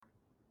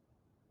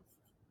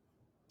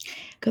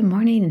Good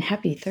morning and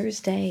happy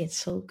Thursday. It's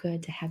so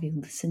good to have you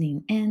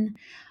listening in.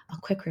 A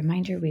quick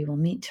reminder, we will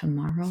meet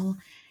tomorrow,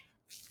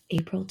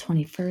 April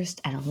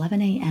 21st at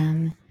 11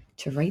 a.m.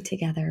 to write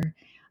together.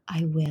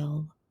 I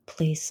will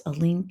place a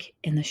link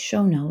in the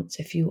show notes.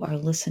 If you are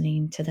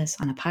listening to this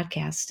on a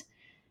podcast,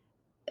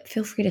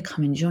 feel free to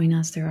come and join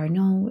us. There are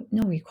no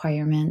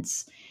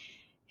requirements.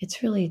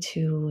 It's really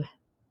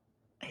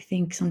I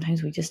think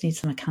sometimes we just need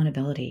some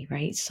accountability,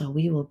 right? So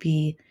we will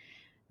be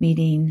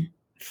meeting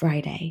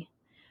Friday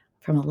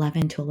from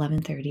 11 to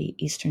 11:30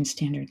 Eastern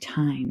Standard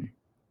Time.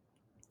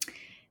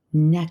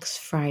 Next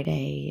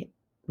Friday,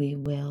 we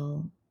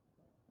will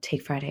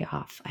take Friday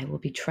off. I will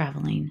be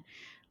traveling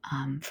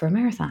for a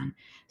marathon,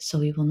 so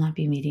we will not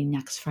be meeting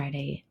next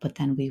Friday, but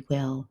then we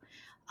will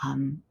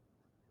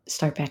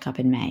start back up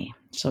in May.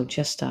 So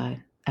just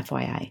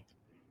FYI.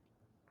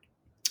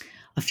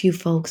 A few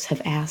folks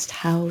have asked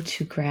how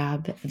to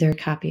grab their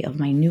copy of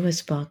my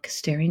newest book,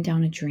 Staring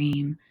Down a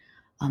Dream,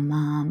 A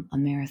Mom, a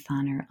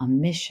Marathoner, a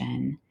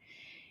Mission.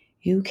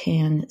 You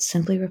can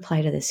simply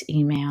reply to this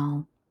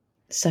email,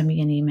 send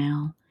me an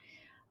email,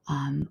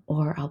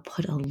 or I'll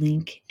put a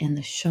link in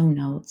the show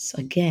notes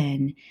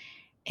again,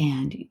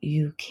 and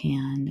you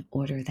can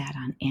order that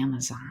on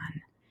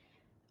Amazon.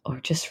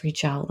 Or just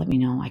reach out, let me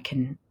know, I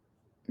can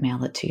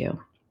mail it to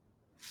you.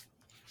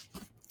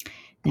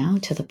 Now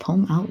to the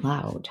poem out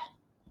loud.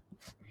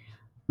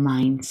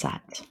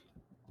 Mindset.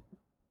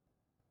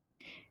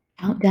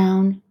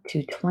 Countdown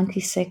to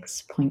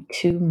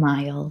 26.2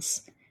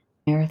 miles,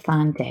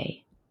 marathon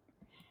day.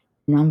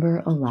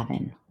 Number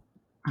 11,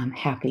 I'm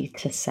happy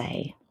to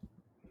say.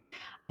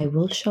 I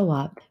will show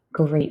up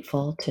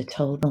grateful to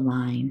toe the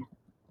line.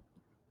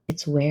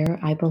 It's where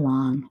I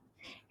belong.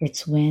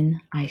 It's when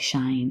I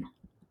shine.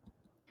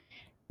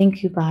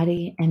 Thank you,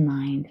 body and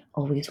mind,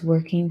 always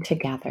working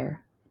together.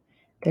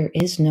 There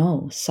is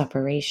no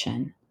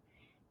separation,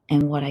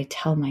 and what I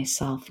tell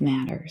myself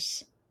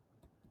matters.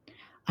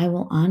 I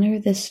will honor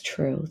this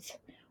truth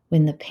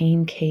when the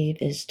pain cave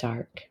is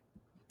dark.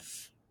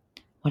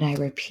 What I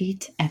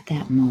repeat at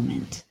that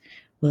moment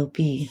will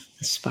be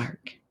the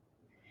spark.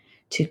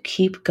 To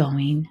keep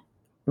going,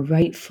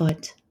 right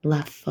foot,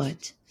 left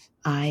foot,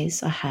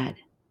 eyes ahead.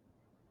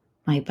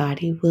 My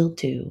body will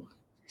do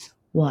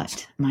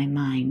what my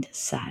mind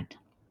said.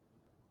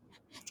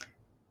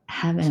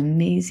 Have an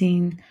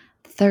amazing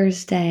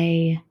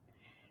Thursday,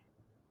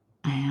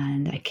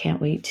 and I can't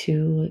wait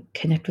to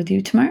connect with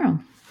you tomorrow.